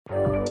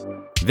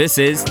This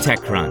is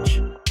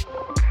TechCrunch.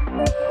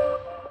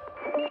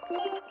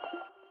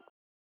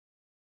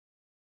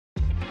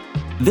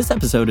 This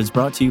episode is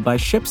brought to you by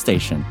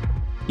ShipStation.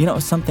 You know,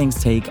 some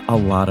things take a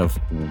lot of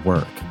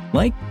work,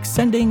 like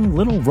sending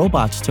little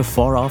robots to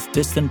far-off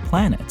distant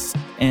planets.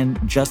 And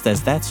just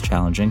as that's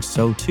challenging,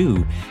 so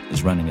too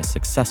is running a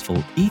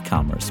successful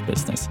e-commerce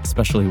business,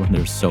 especially when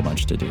there's so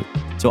much to do.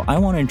 So I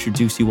want to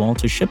introduce you all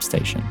to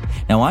ShipStation.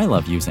 Now, I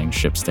love using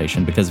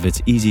ShipStation because of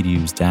its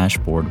easy-to-use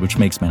dashboard, which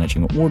makes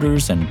managing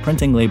orders and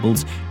printing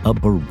labels a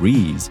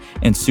breeze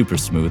and super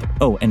smooth.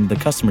 Oh, and the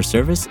customer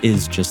service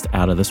is just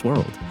out of this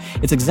world.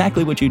 It's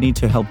exactly what you need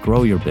to help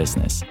grow your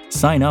business.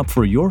 Sign up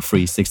for your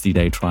free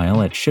 60-day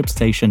trial at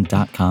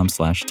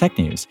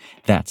shipstation.com/technews.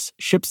 That's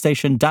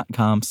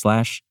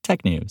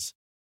shipstation.com/technews.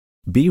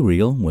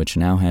 BeReal, which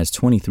now has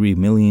 23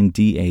 million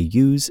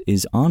DAUs,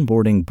 is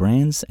onboarding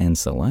brands and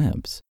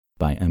celebs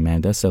by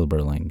Amanda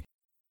Silberling.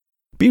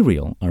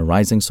 BeReal, a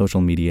rising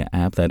social media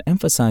app that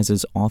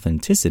emphasizes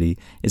authenticity,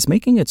 is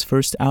making its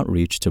first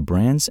outreach to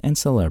brands and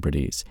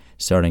celebrities.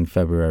 Starting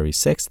February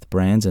 6th,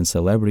 brands and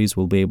celebrities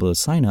will be able to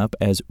sign up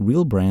as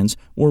real brands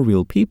or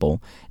real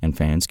people, and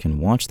fans can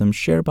watch them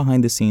share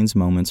behind-the-scenes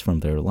moments from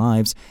their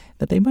lives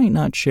that they might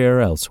not share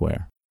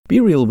elsewhere.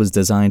 BeReal was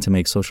designed to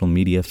make social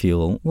media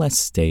feel less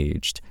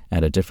staged.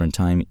 At a different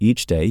time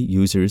each day,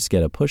 users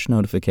get a push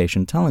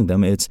notification telling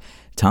them it's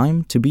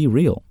time to be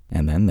real,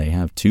 and then they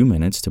have 2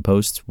 minutes to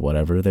post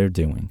whatever they're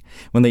doing.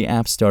 When the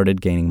app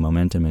started gaining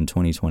momentum in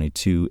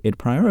 2022, it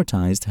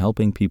prioritized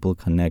helping people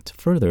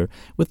connect further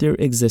with their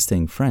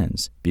existing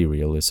friends.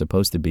 BeReal is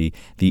supposed to be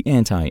the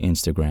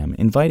anti-Instagram,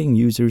 inviting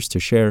users to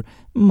share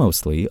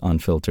mostly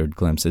unfiltered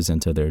glimpses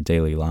into their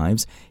daily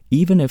lives,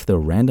 even if the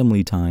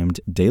randomly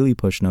timed daily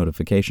push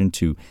notification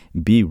to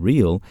Be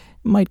Real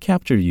might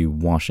capture you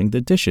washing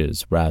the dishes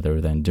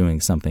rather than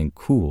doing something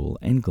cool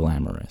and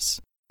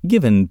glamorous.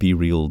 Given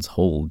BeReal's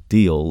whole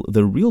deal,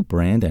 the real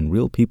brand and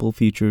real people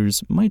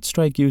features might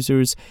strike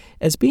users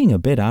as being a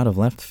bit out of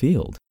left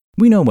field.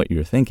 We know what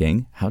you're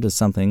thinking. How does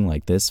something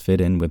like this fit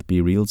in with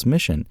BeReal's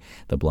mission?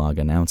 The blog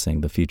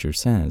announcing the feature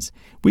says,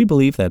 "We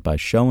believe that by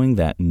showing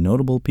that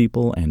notable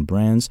people and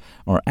brands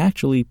are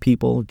actually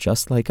people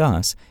just like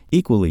us,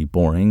 equally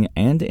boring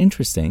and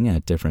interesting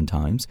at different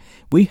times,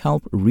 we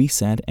help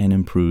reset and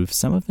improve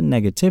some of the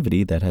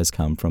negativity that has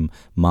come from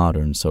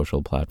modern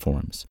social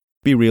platforms."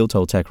 BeReal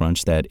told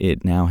TechCrunch that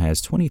it now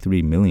has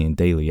 23 million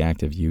daily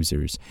active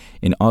users.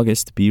 In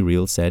August,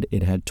 BeReal said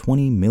it had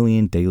 20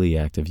 million daily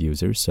active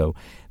users, so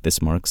this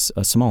marks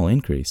a small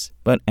increase.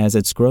 But as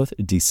its growth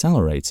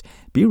decelerates,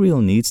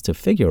 BeReal needs to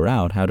figure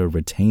out how to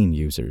retain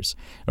users.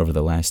 Over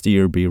the last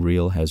year,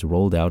 BeReal has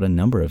rolled out a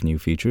number of new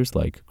features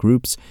like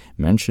groups,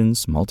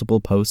 mentions, multiple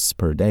posts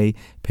per day,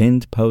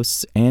 pinned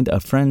posts, and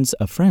a friends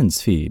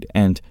feed.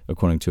 And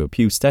according to a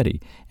Pew study,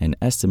 an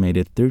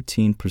estimated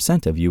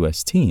 13% of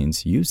U.S.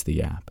 teens use the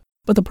app.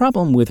 But the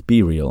problem with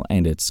BeReal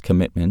and its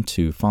commitment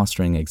to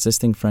fostering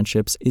existing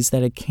friendships is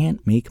that it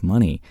can't make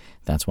money.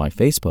 That's why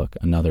Facebook,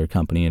 another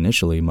company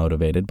initially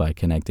motivated by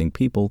connecting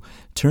people,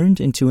 turned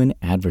into an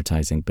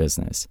advertising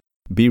business.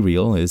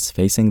 BeReal is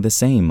facing the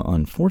same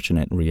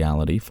unfortunate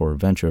reality for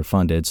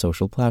venture-funded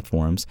social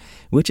platforms,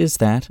 which is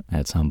that,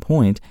 at some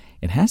point,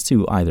 it has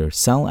to either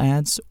sell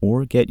ads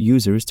or get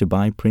users to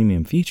buy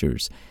premium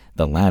features.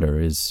 The latter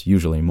is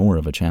usually more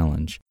of a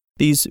challenge.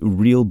 These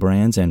real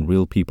brands and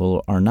real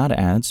people are not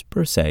ads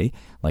per se.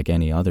 Like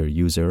any other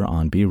user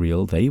on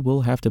BeReal, they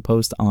will have to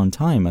post on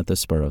time at the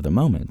spur of the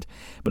moment.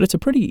 But it's a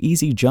pretty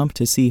easy jump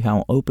to see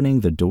how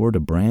opening the door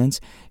to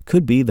brands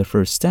could be the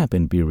first step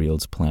in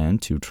BeReal's plan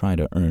to try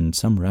to earn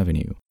some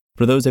revenue.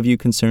 For those of you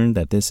concerned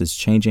that this is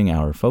changing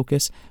our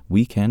focus,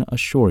 we can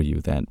assure you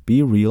that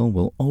BeReal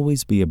will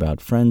always be about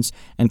friends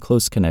and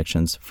close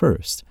connections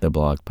first, the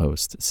blog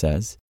post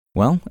says.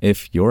 Well,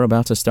 if you're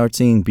about to start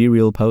seeing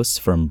BeReal posts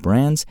from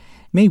brands,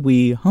 may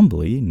we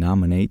humbly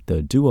nominate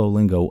the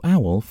Duolingo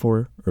Owl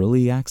for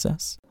early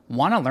access?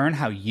 Want to learn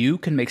how you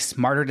can make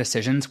smarter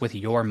decisions with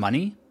your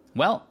money?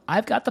 Well,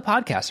 I've got the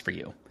podcast for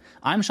you.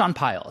 I'm Sean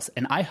Piles,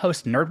 and I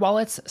host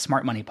NerdWallet's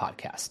Smart Money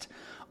Podcast.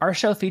 Our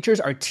show features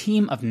our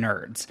team of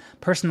nerds,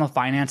 personal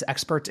finance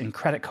experts in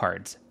credit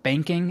cards,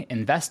 banking,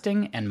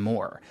 investing, and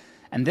more.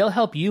 And they'll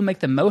help you make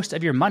the most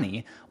of your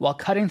money while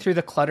cutting through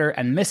the clutter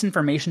and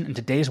misinformation in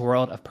today's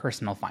world of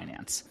personal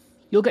finance.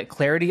 You'll get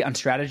clarity on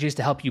strategies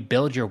to help you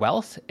build your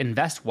wealth,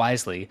 invest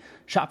wisely,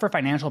 shop for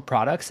financial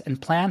products,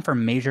 and plan for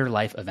major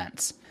life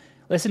events.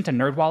 Listen to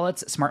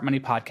NerdWallet's Smart Money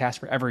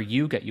Podcast wherever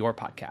you get your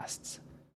podcasts.